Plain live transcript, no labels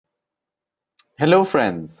Hello,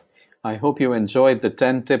 friends. I hope you enjoyed the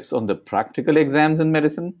 10 tips on the practical exams in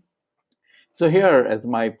medicine. So, here, as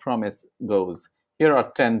my promise goes, here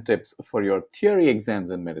are 10 tips for your theory exams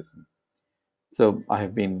in medicine. So, I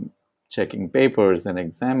have been checking papers and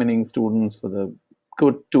examining students for the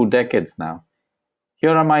good 2 decades now.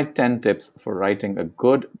 Here are my 10 tips for writing a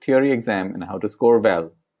good theory exam and how to score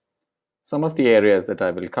well. Some of the areas that I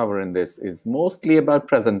will cover in this is mostly about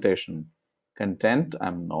presentation. Content,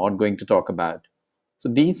 I'm not going to talk about. So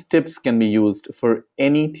these tips can be used for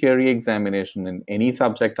any theory examination in any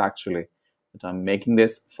subject actually. But I'm making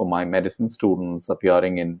this for my medicine students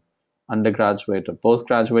appearing in undergraduate or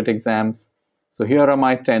postgraduate exams. So here are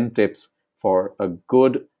my 10 tips for a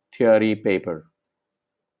good theory paper.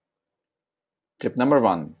 Tip number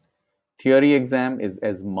 1. Theory exam is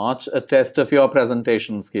as much a test of your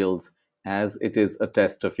presentation skills as it is a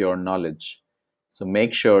test of your knowledge. So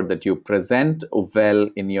make sure that you present well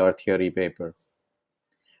in your theory paper.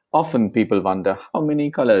 Often people wonder how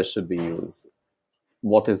many colors should we use?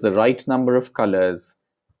 What is the right number of colors?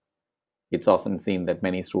 It's often seen that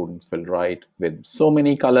many students will write with so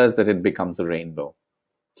many colors that it becomes a rainbow.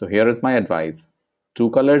 So here is my advice. 2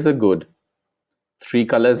 colors are good. 3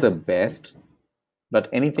 colors are best. But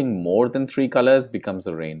anything more than 3 colors becomes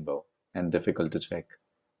a rainbow and difficult to check.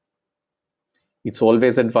 It's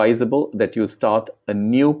always advisable that you start a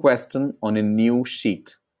new question on a new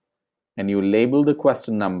sheet and you label the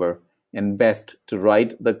question number, and best to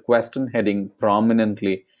write the question heading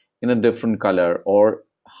prominently in a different color or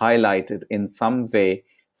highlight it in some way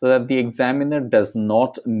so that the examiner does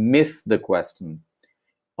not miss the question.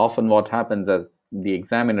 Often what happens is the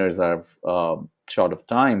examiners are short of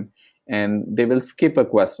time and they will skip a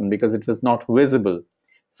question because it was not visible.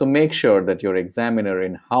 So make sure that your examiner,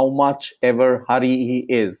 in how much ever hurry he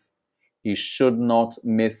is, he should not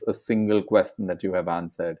miss a single question that you have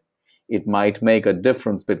answered. It might make a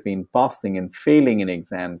difference between passing and failing in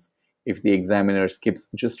exams if the examiner skips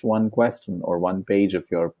just one question or one page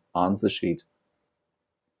of your answer sheet.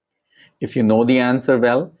 If you know the answer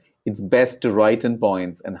well, it's best to write in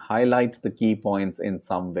points and highlight the key points in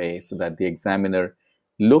some way so that the examiner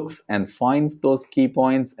looks and finds those key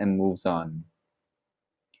points and moves on.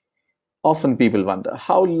 Often people wonder,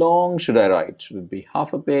 how long should I write? Should it be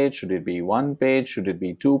half a page? Should it be 1 page? Should it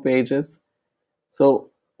be 2 pages? So,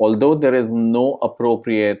 although there is no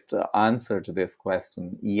appropriate answer to this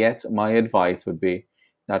question, yet my advice would be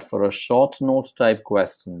that for a short note type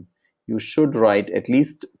question, you should write at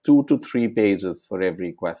least 2 to 3 pages for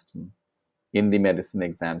every question in the medicine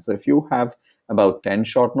exam. So if you have about 10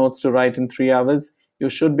 short notes to write in 3 hours, you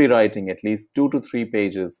should be writing at least 2 to 3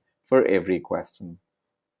 pages for every question.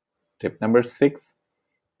 Tip number 6.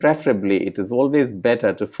 Preferably, it is always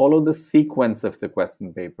better to follow the sequence of the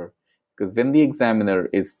question paper, because when the examiner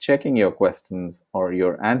is checking your questions or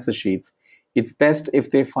your answer sheets, it's best if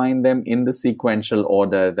they find them in the sequential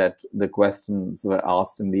order that the questions were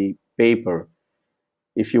asked in the paper.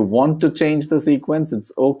 If you want to change the sequence,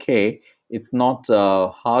 it's okay. It's not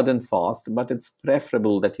hard and fast, but it's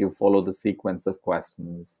preferable that you follow the sequence of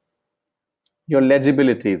questions. Your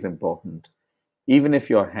legibility is important. Even if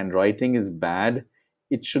your handwriting is bad,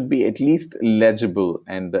 it should be at least legible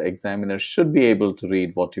and the examiner should be able to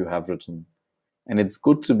read what you have written. And it's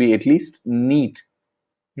good to be at least neat.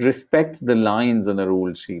 Respect the lines on a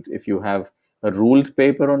ruled sheet. If you have a ruled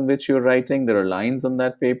paper on which you're writing, there are lines on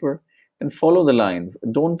that paper, and follow the lines.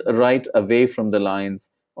 Don't write away from the lines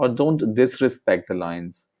or don't disrespect the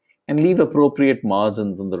lines. And leave appropriate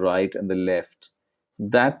margins on the right and the left. So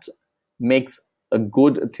that makes a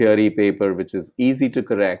good theory paper which is easy to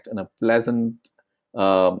correct and a pleasant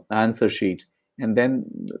answer sheet. And then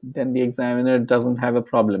the examiner doesn't have a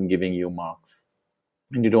problem giving you marks.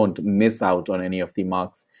 And you don't miss out on any of the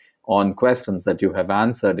marks on questions that you have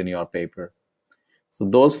answered in your paper. So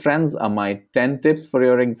those, friends, are my 10 tips for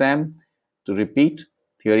your exam. To repeat,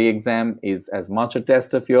 theory exam is as much a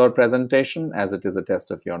test of your presentation as it is a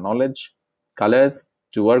test of your knowledge. Colors,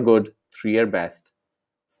 2 are good, 3 are best.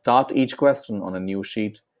 Start each question on a new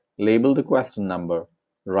sheet, label the question number,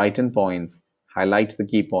 write in points, highlight the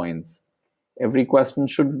key points. Every question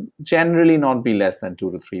should generally not be less than 2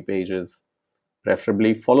 to 3 pages.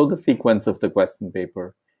 Preferably follow the sequence of the question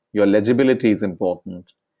paper. Your legibility is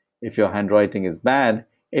important. If your handwriting is bad,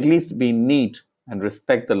 at least be neat and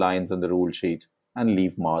respect the lines on the rule sheet and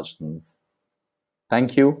leave margins.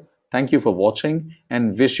 Thank you. Thank you for watching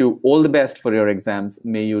and wish you all the best for your exams.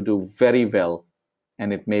 May you do very well.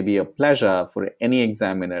 And it may be a pleasure for any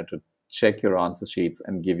examiner to check your answer sheets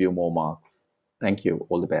and give you more marks. Thank you.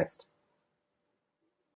 All the best.